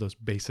level, of those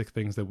basic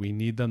things that we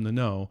need them to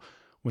know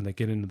when they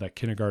get into that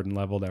kindergarten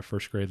level, that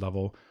first grade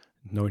level,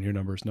 knowing your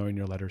numbers, knowing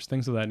your letters,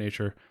 things of that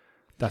nature.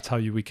 That's how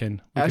we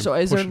can so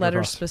is there push it letter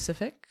across.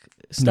 Specific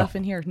stuff No.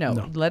 in here? No.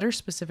 No. Letter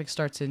specific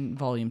starts in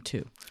volume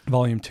 2.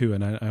 Volume 2,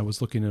 and I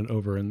was looking it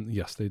over, and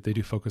yes, they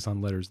do focus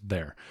on letters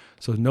there.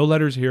 So no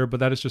letters here, but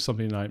that is just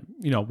something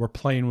we're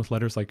playing with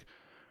letters. Like,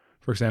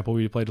 for example,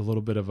 we played a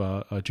little bit of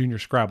a junior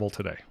Scrabble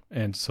today,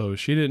 and so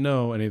she didn't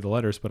know any of the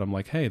letters, but I'm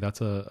like, hey, that's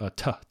a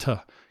t.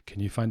 Can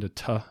you find a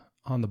t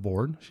on the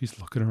board? She's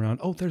looking around.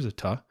 Oh, there's a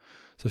t.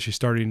 So she's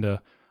starting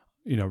to,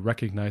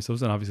 recognize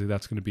those, and obviously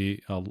that's going to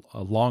be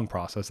a long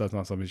process. That's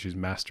not something she's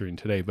mastering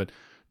today, but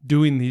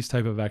doing these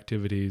type of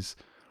activities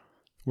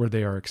where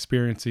they are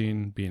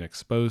experiencing, being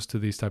exposed to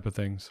these type of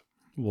things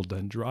will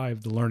then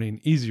drive the learning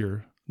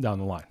easier down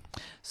the line.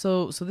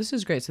 So this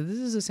is great. So this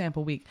is a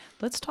sample week.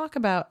 Let's talk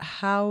about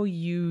how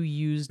you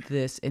used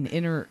this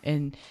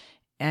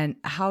and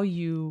how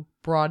you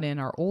brought in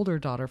our older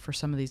daughter for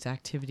some of these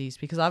activities,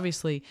 because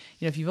obviously,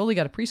 if you've only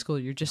got a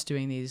preschool, you're just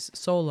doing these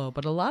solo,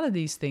 but a lot of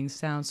these things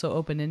sound so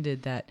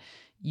open-ended that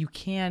you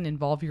can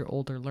involve your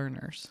older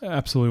learners.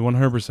 Absolutely,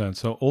 100%.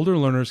 So older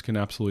learners can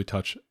absolutely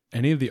touch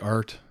any of the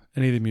art,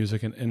 any of the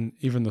music, and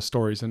even the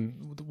stories.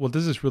 And what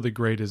this is really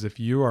great is if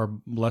you are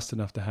blessed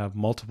enough to have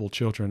multiple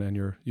children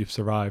and you've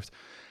survived,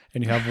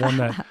 and you have one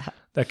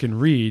that can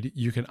read,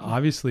 you can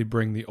obviously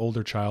bring the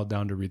older child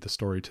down to read the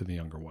story to the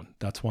younger one.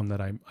 That's one that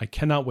I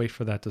cannot wait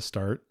for that to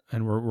start.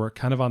 And we're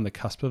kind of on the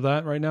cusp of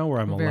that right now, where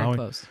I'm Very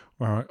close.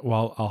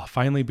 Well, I'll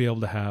finally be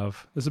able to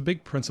have, there's a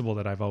big principle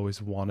that I've always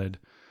wanted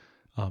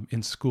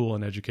in school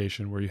and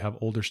education, where you have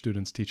older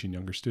students teaching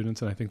younger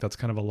students. And I think that's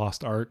kind of a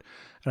lost art.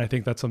 And I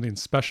think that's something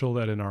special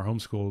that in our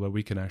homeschool that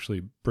we can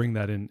actually bring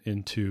that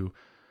into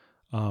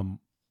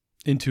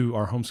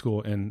our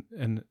homeschool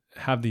and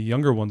have the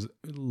younger ones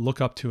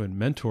look up to and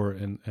mentor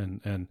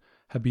and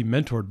be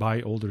mentored by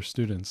older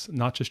students,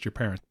 not just your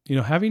parents.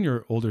 Having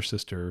your older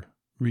sister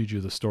read you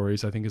the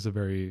stories, I think, is a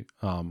very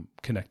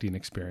connecting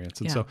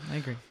experience. And Yeah, so I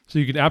agree. So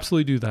you can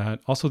absolutely do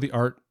that. Also, the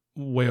art,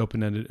 way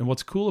open-ended. And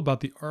what's cool about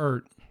the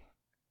art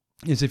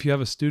is if you have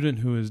a student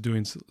who is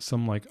doing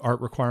some like art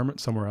requirement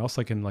somewhere else,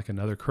 like in like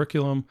another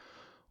curriculum,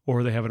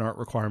 or they have an art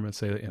requirement,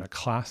 say in a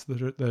class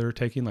that they're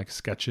taking, like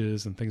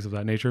sketches and things of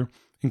that nature,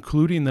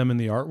 including them in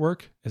the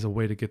artwork is a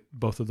way to get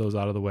both of those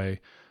out of the way.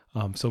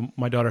 So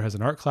my daughter has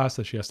an art class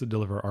that she has to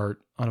deliver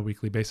art on a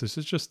weekly basis.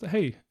 It's just,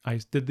 hey, I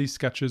did these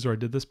sketches, or I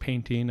did this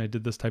painting, I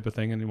did this type of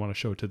thing, and you want to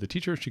show it to the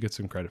teacher, she gets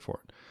some credit for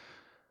it.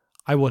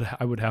 I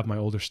would have my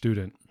older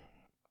student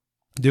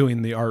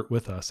doing the art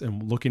with us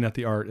and looking at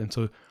the art. And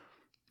so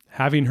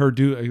having her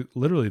do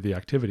literally the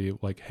activity,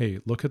 like, hey,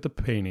 look at the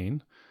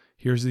painting.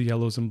 Here's the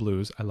yellows and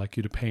blues. I'd like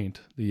you to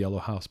paint the Yellow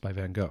House by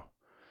Van Gogh.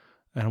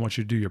 And I want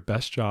you to do your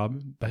best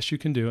job, best you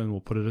can do, and we'll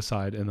put it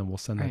aside, and then we'll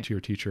send that to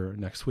your teacher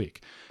next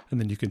week. And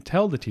then you can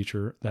tell the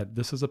teacher that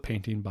this is a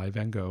painting by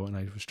Van Gogh, and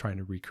I was trying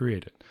to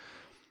recreate it.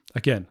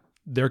 Again,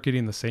 they're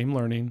getting the same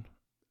learning,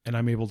 and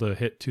I'm able to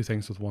hit two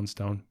things with one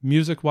stone.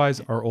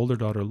 Music-wise, our older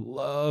daughter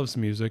loves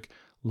music,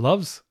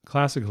 loves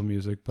classical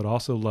music, but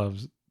also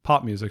loves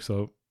pop music.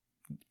 So,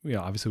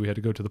 obviously we had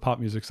to go to the pop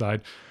music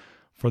side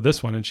for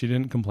this one, and she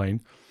didn't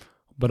complain.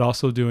 But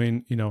also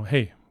doing,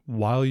 hey,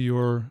 while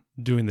you're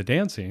doing the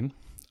dancing,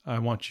 I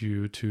want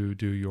you to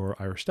do your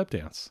Irish step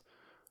dance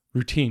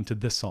routine to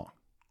this song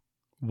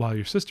while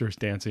your sister's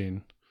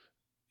dancing,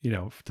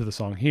 to the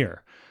song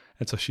here.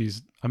 And so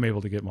I'm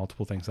able to get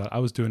multiple things out. I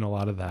was doing a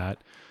lot of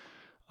that.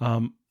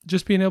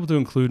 Just being able to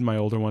include my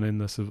older one in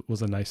this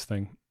was a nice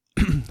thing.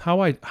 How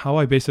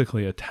I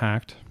basically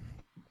attacked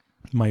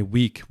my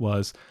week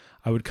was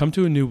I would come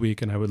to a new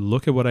week and I would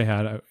look at what I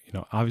had,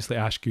 obviously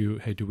ask you,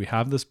 hey, do we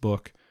have this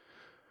book?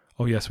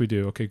 Oh, yes, we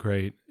do. Okay,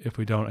 great. If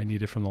we don't, I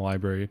need it from the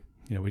library.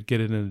 We'd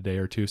get it in a day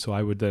or two. So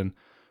I would then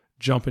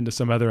jump into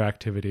some other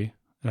activity,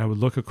 and I would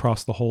look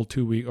across the whole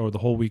 2 week or the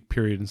whole week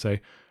period and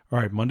say, all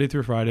right, Monday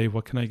through Friday,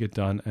 what can I get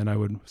done? And I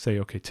would say,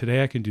 okay,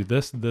 today I can do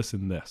this, this,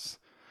 and this.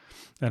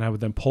 And I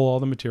would then pull all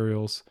the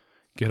materials,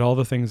 get all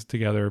the things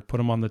together, put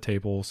them on the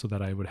table so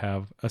that I would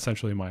have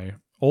essentially my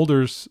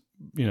older's,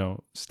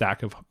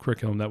 stack of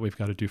curriculum that we've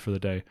got to do for the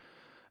day.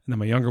 And then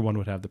my younger one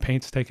would have the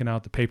paints taken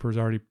out, the papers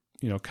already,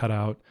 cut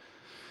out.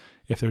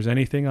 If there's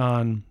anything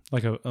on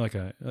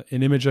an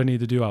image I need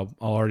to do, I'll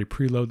already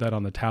preload that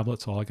on the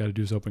tablet. So all I got to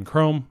do is open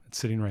Chrome. It's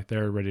sitting right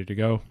there, ready to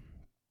go.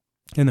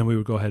 And then we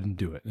would go ahead and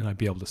do it. And I'd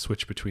be able to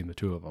switch between the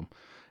two of them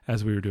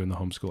as we were doing the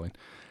homeschooling.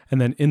 And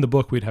then in the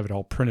book, we'd have it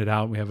all printed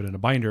out. We have it in a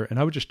binder, and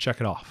I would just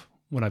check it off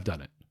when I've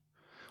done it.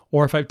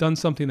 Or if I've done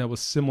something that was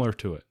similar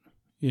to it,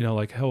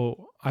 like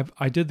how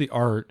I did the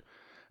art,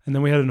 and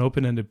then we had an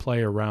open-ended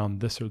play around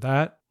this or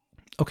that.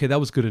 Okay, that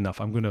was good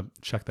enough. I'm going to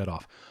check that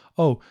off.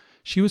 Oh,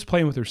 she was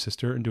playing with her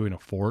sister and doing a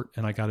fort,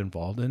 and I got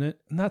involved in it.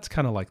 And that's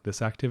kind of like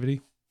this activity.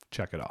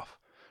 Check it off,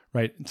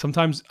 right?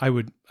 Sometimes I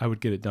would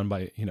get it done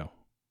by,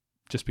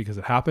 just because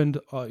it happened,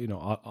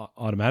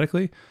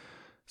 automatically.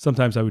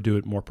 Sometimes I would do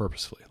it more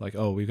purposefully. Like,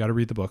 oh, we've got to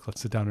read the book.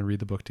 Let's sit down and read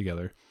the book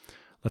together.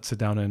 Let's sit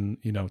down and,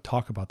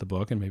 talk about the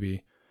book. And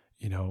maybe,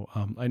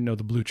 I know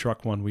the blue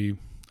truck one,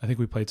 I think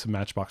we played some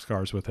Matchbox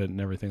cars with it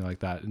and everything like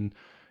that. And,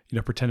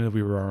 pretended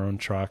we were our own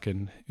truck,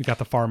 and we got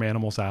the farm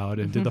animals out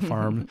and did the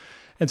farm.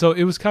 And so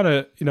it was kind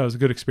of, it was a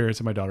good experience.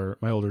 And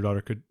my older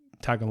daughter could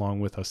tag along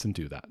with us and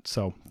do that.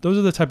 So those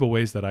are the type of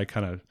ways that I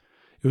kind of,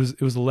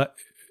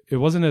 it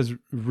wasn't as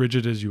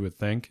rigid as you would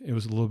think. It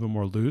was a little bit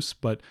more loose,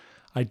 but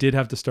I did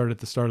have to start at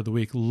the start of the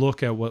week,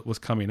 look at what was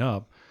coming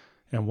up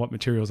and what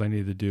materials I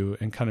needed to do,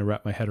 and kind of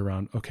wrap my head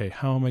around, okay,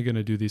 how am I going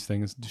to do these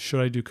things?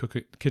 Should I do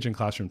kitchen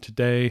classroom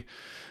today?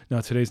 No,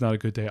 today's not a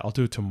good day. I'll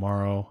do it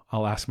tomorrow.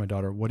 I'll ask my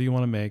daughter, what do you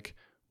want to make?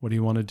 What do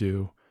you want to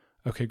do?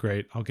 Okay,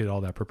 great. I'll get all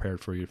that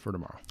prepared for you for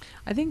tomorrow.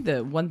 I think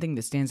the one thing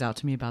that stands out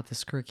to me about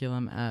this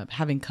curriculum,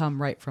 having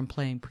come right from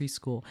playing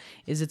preschool,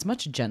 is it's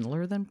much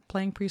gentler than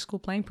playing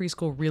preschool. Playing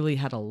preschool really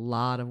had a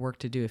lot of work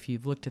to do. If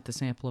you've looked at the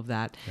sample of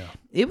that,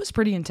 It was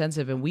pretty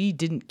intensive, and we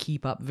didn't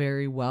keep up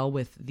very well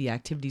with the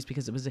activities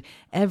because it was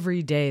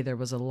every day there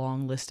was a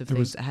long list of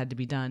things that had to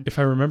be done. If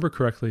I remember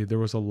correctly, there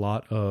was a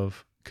lot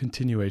of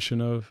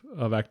continuation of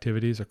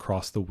activities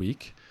across the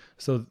week.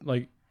 So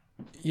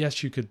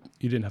yes, you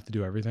didn't have to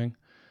do everything.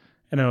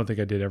 And I don't think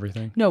I did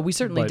everything. No, we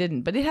certainly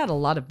didn't. But it had a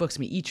lot of books. I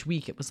mean, each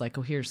week it was like,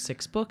 oh, here's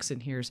 6 books,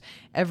 and here's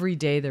every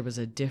day there was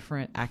a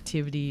different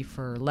activity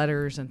for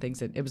letters and things.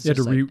 That it was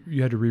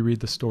you had to reread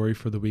the story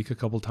for the week a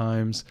couple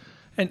times,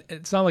 and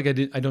it's not like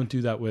I don't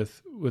do that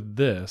with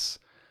this,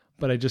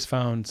 but I just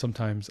found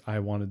sometimes I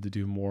wanted to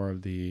do more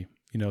of the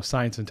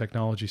science and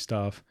technology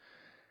stuff,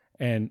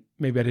 and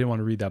maybe I didn't want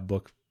to read that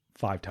book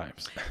 5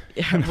 times.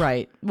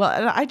 Right.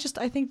 Well, I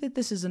think that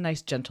this is a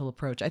nice, gentle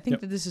approach. I think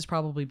that this is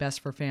probably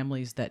best for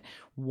families that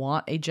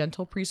want a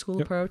gentle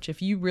preschool approach.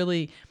 If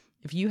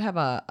you have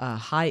a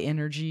high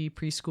energy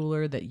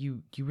preschooler that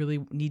you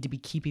really need to be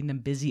keeping them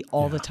busy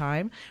all the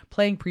time,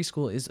 playing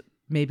preschool is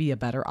maybe a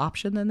better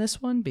option than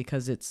this one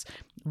because it's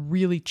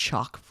really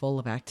chock full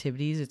of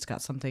activities. It's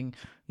got something,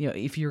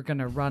 if you're going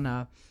to run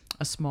a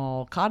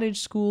small cottage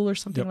school or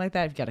something like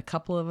that, if you've got a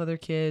couple of other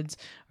kids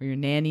or you're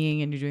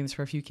nannying and you're doing this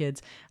for a few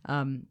kids,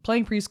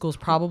 playing preschool is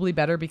probably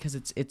better because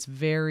it's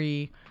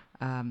very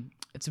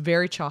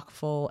chock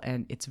full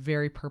and it's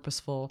very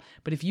purposeful.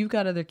 But if you've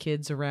got other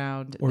kids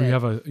around, or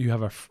you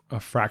have a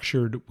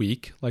fractured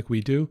week like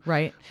we do,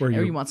 right? Or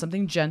you want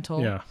something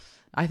gentle, yeah.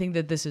 I think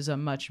that this is a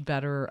much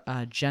better,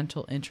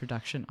 gentle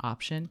introduction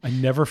option. I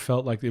never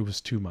felt like it was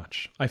too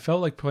much. I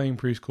felt like playing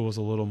preschool was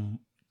a little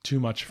too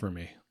much for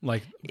me.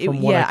 Like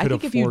from what I could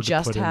afford to put in the time. I think if you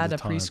just had a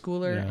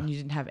preschooler and you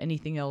didn't have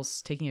anything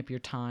else taking up your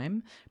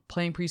time,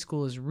 playing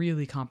preschool is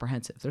really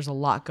comprehensive. There's a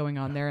lot going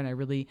on there,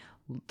 and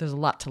there's a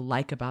lot to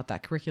like about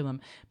that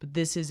curriculum. But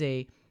this is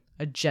a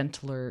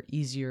gentler,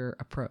 easier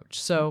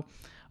approach. So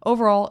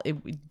overall, it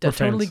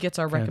totally gets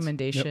our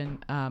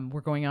recommendation.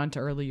 We're going on to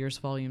Early Years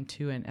Volume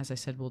 2, and as I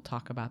said, we'll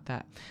talk about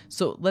that.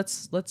 So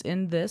let's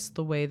end this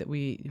the way that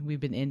we've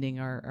been ending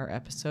our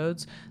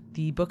episodes.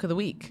 The book of the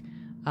week.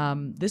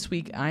 This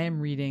week I am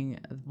reading,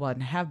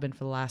 and have been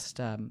for the last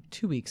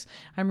 2 weeks,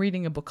 I'm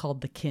reading a book called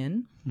The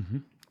Kin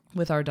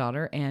with our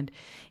daughter, and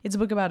it's a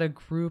book about a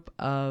group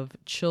of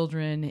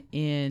children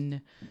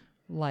in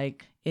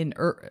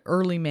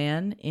early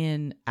man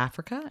in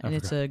Africa, and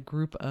it's a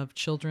group of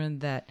children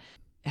that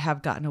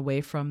have gotten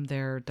away from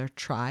their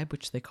tribe,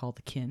 which they call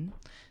the kin,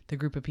 the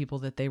group of people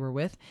that they were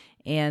with,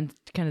 and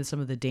kind of some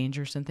of the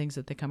dangers and things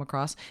that they come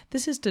across.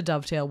 This is to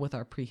dovetail with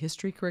our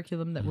prehistory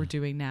curriculum that we're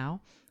doing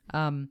now.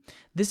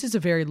 This is a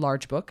very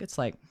large book. It's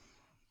I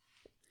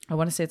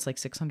want to say it's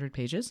 600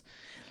 pages,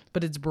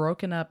 but it's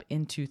broken up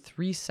into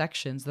 3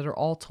 sections that are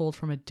all told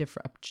from a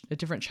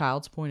different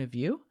child's point of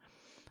view.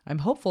 I'm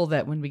hopeful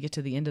that when we get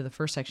to the end of the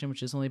first section,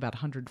 which is only about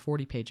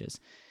 140 pages,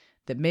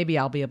 that maybe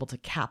I'll be able to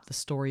cap the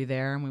story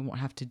there and we won't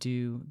have to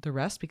do the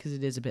rest because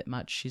it is a bit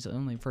much. She's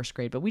only in first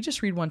grade, but we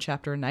just read 1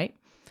 chapter a night.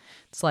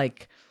 It's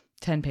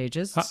 10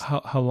 pages.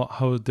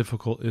 How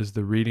difficult is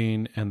the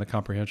reading and the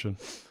comprehension?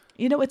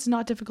 It's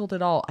not difficult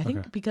at all. I think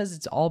Okay. because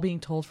it's all being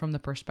told from the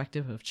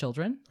perspective of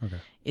children, Okay.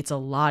 it's a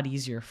lot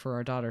easier for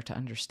our daughter to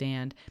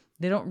understand.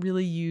 They don't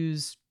really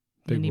use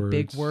many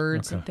big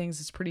words and Okay. things.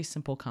 It's pretty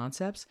simple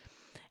concepts.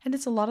 And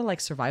it's a lot of like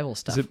survival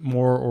stuff. Is it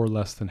more or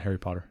less than Harry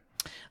Potter?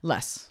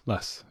 Less.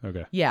 Less.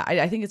 Okay. Yeah,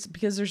 I think it's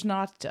because there's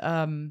not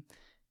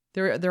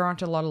there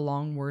aren't a lot of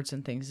long words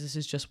and things. This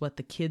is just what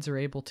the kids are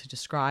able to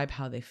describe,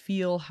 how they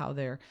feel, how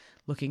they're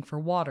looking for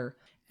water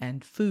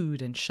and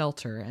food and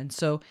shelter. And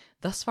so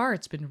thus far,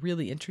 it's been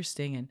really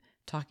interesting. And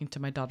talking to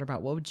my daughter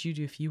about what would you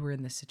do if you were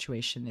in this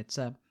situation, it's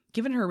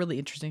given her a really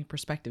interesting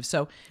perspective.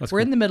 So That's we're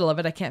cool. in the middle of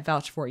it. I can't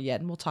vouch for it yet,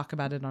 and we'll talk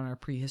about it on our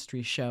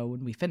prehistory show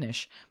when we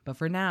finish. But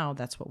for now,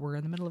 that's what we're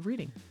in the middle of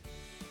reading.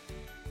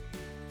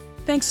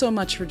 Thanks so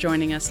much for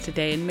joining us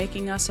today and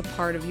making us a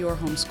part of your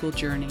homeschool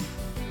journey.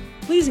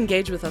 Please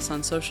engage with us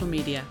on social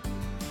media.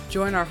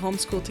 Join our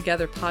Homeschool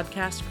Together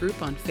podcast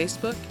group on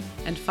Facebook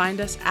and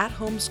find us at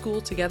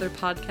Homeschool Together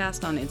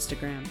Podcast on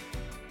Instagram.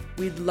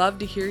 We'd love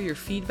to hear your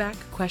feedback,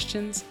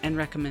 questions, and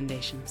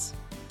recommendations.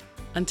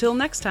 Until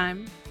next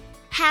time.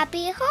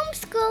 Happy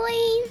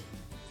homeschooling!